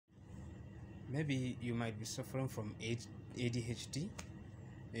Maybe you might be suffering from ADHD,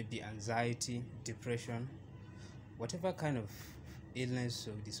 maybe anxiety, depression, whatever kind of illness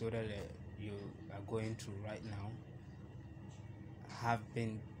or disorder that you are going through right now have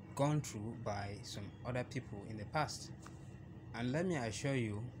been gone through by some other people in the past. And let me assure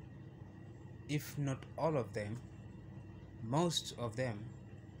you, if not all of them, most of them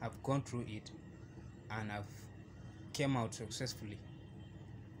have gone through it and have came out successfully.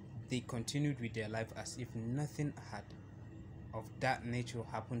 They continued with their life as if nothing had of that nature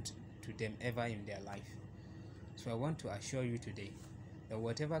happened to them ever in their life. So I want to assure you today that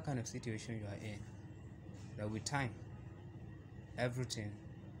whatever kind of situation you are in, that with time everything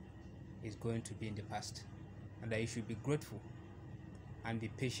is going to be in the past, and that you should be grateful and be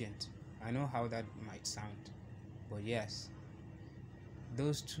patient. I know how that might sound, but yes,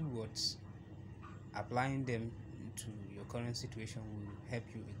 those two words, applying them to your current situation, will help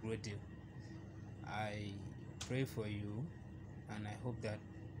you a great deal. I pray for you, and I hope that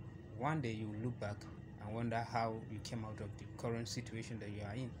one day you will look back and wonder how you came out of the current situation that you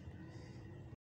are in.